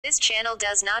This channel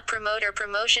does not promote or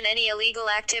promotion any illegal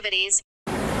activities.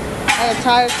 Hey,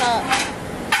 tire top.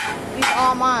 These are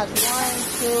all mine. 1,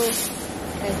 2,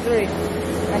 and 3.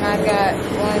 And I got 1,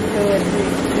 2, and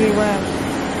 3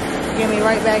 rims. Give me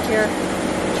right back here.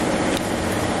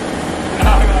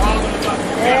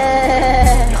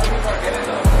 Yeah.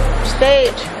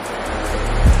 Stage.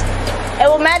 It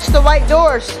will match the white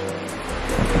doors.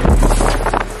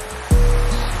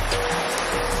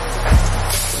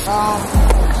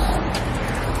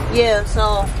 Yeah,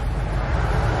 so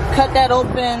cut that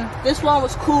open. This one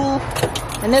was cool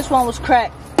and this one was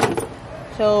cracked.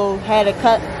 So had to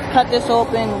cut this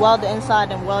open, weld the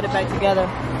inside, and weld it back together.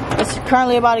 It's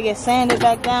currently about to get sanded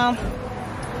back down.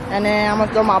 And then I'm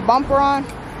gonna throw my bumper on.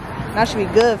 And that should be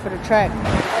good for the track.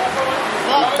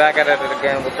 Back at it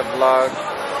again with the vlog.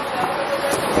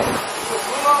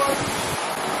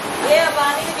 Yeah, but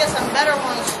I need to get some better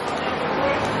ones.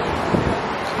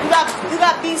 You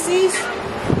got BCs?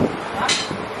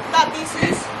 You got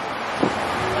BCs?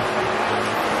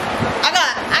 I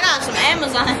got some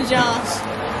Amazon jobs.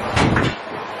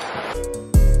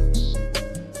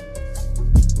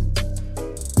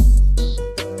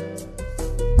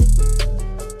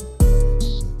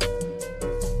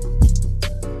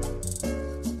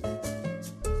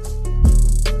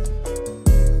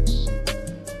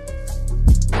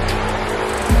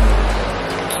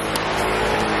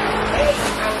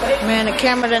 Man, the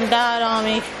camera done died on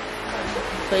me.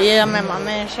 But yeah, I'm at my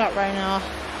man's shop right now.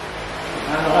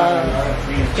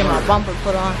 Get my bumper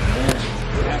put on.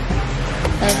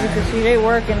 As you can see, they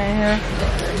working in here.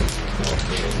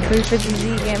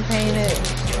 350Z getting painted.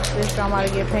 This time about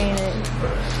to get painted.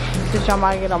 This time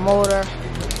about to get a motor.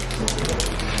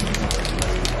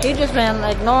 He just been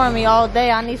ignoring me all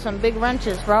day. I need some big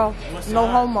wrenches, bro. No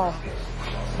homo.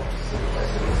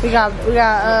 We got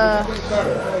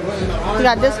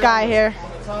this guy here.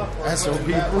 SOP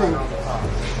crew.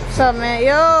 What's up, man?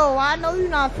 Yo, I know you're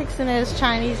not fixing this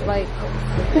Chinese bike.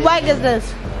 Who bike is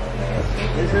this?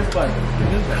 It's his bike.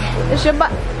 It's your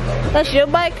bike? That's your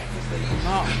bike?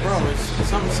 No, bro, it's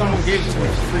something someone gave it to me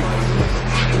for free.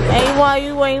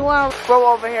 Ain't want bro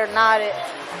over here nodded.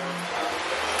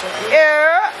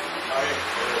 Yeah.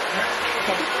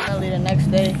 Early the next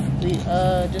day, we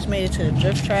just made it to the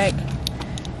drift track.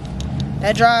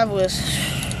 That drive was,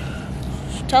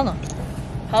 tell them,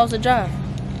 how was the drive?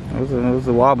 It was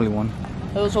a wobbly one.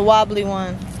 It was a wobbly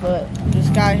one, but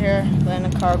just got here, letting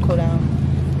the car cool down.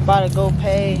 About to go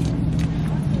pay.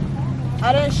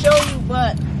 I didn't show you,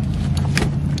 but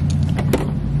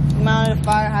mounted a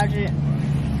fire hydrant.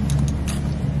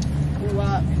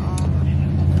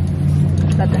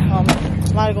 Got the helmet. I'm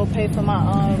about to go pay for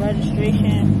my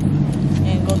registration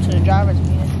and go to the driver's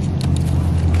meeting.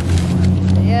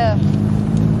 But yeah.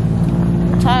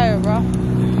 Tired, bro.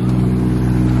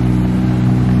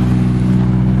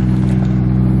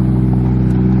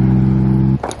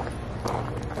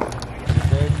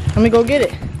 Let me go get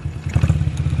it.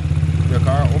 Your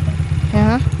car open?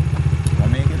 Uh-huh.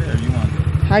 Want me to get it or you want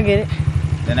it? I get it.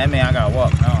 Then that means I gotta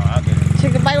walk. No, I'll get it.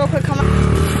 Check the bike real quick, come on.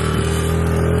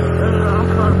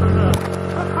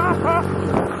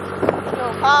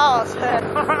 Yo, pause.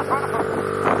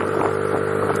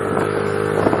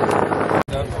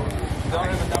 Don't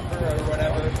have a number or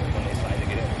whatever.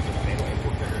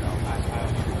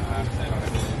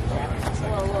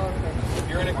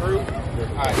 You're in a group?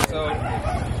 Alright, so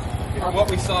from what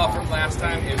we saw from last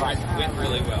time, it went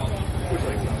really well.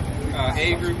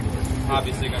 A group,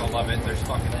 obviously gonna love it. There's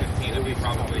fucking 15 of you,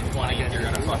 probably 20. You're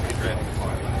gonna fucking trip.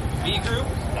 B group,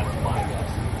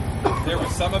 there were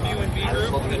some of you in B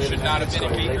group that should not have been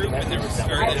in B group, and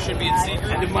that should be in C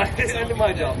group. End of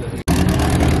my job.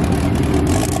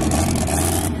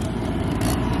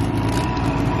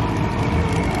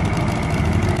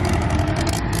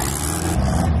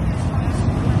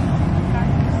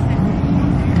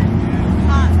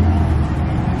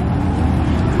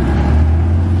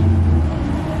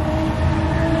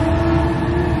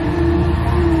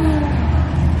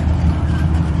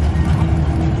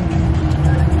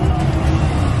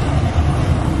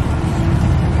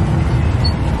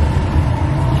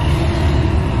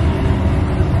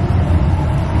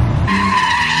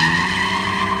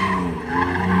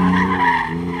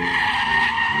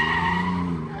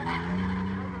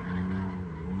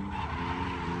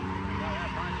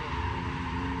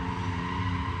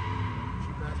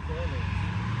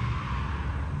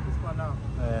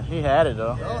 Yeah, he had it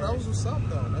though. Oh, that was what's up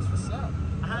though. That's what's up.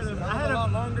 I had a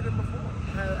lot longer than before.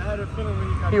 I had a feeling when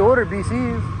you got. He ordered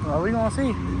BCs. Well, we gonna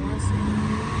see.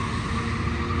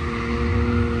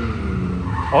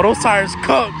 Oh, those tires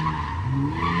cooked.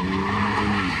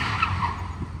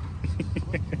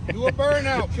 Do a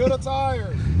burnout. Kill the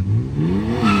tires.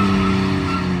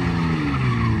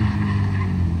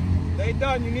 They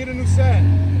done. You need a new set.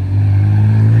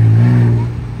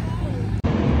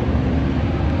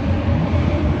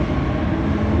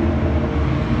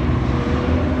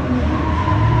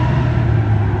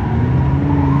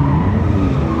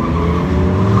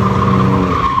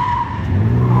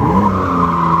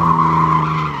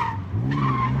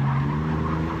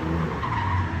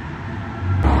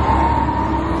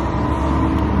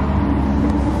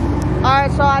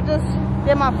 Alright, so I just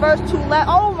did my first 2 laps.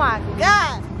 Oh my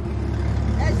god!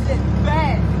 That shit's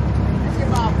bad. That shit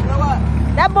about to blow up.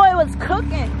 That boy was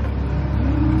cooking.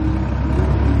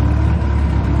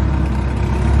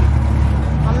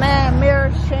 My man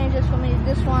mirrors changes for me.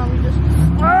 This one we just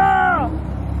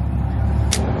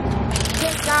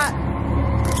kick got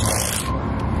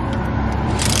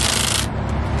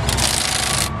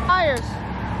tires.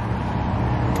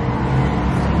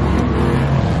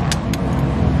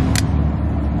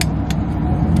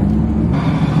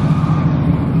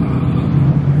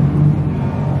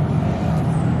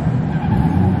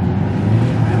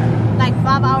 Like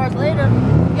 5 hours later,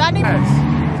 y'all need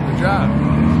Nice. Good job.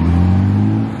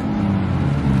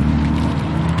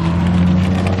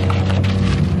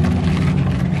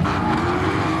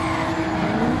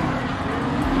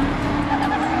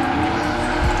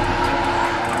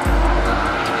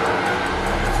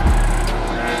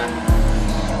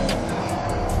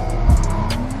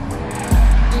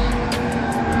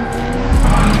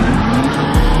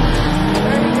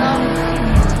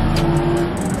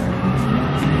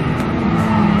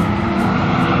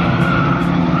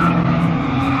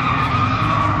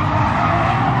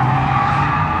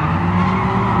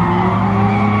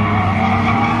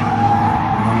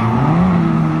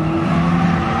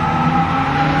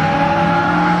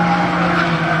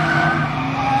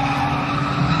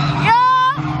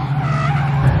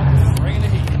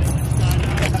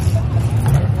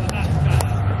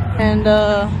 And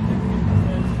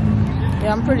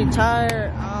yeah, I'm pretty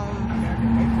tired.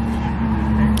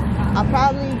 I'll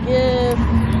probably give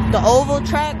the oval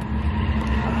track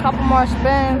a couple more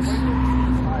spins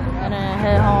and then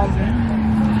head home.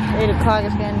 8 o'clock,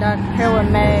 it's getting dark. Here with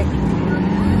Meg.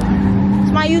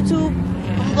 It's my YouTube.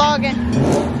 I'm vlogging.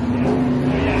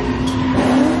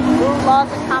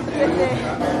 Lost in competition.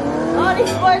 Oh,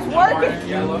 these boys working.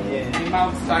 Yellow. He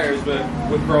mounts tires, but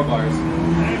with crowbars.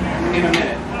 In a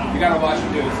minute. You gotta watch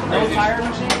him do it. No tire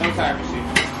machine? No tire machine.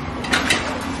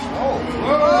 Oh.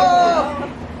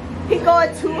 Whoa. He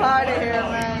going too hard in here,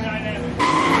 man.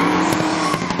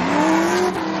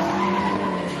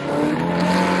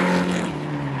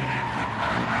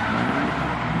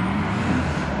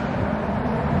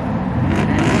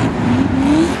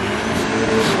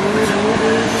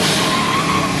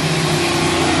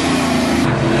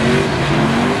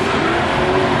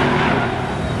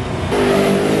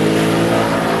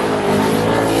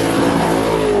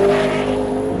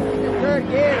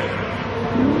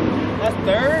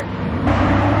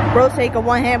 Bro, take a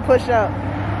one-hand push-up.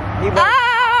 Ow! He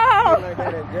learned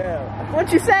that in jail.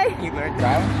 What'd you say? He learned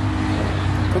driving.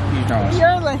 Cookie Jones.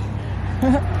 Early.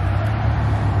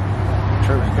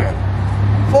 True.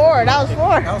 4. That was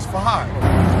 4. That was 5.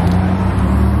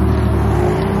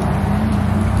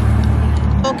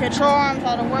 Oh, control arms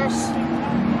are the worst.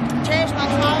 Change my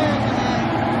tires and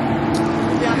then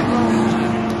we'll be on the road.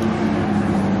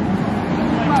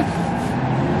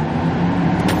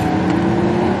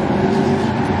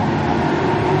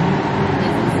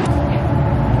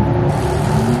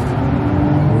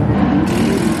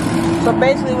 So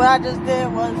basically what I just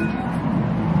did was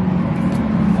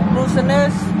loosen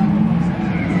this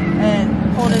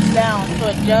and pull this down to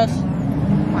adjust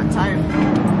my tire.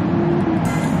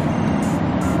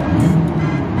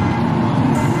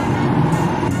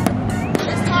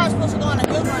 This tire's supposed to go on a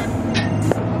good run.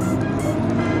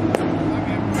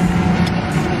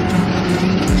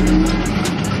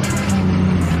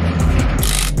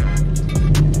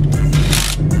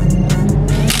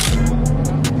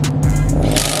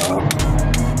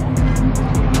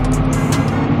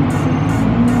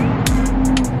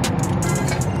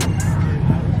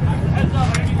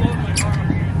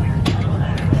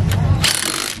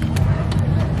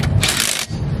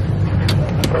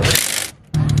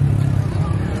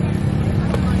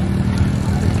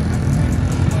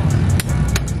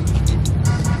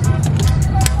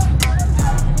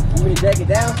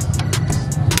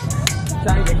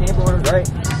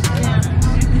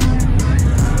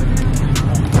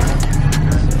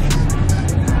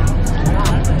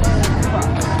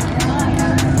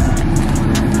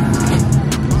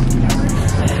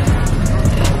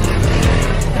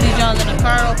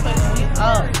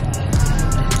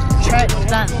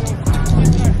 100%.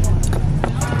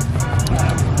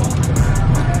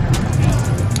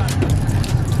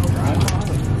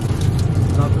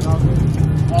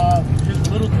 Just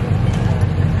a little.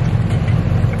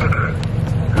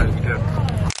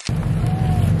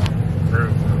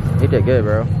 He did good,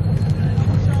 bro.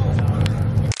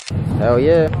 Hell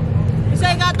yeah. You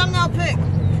say, guys?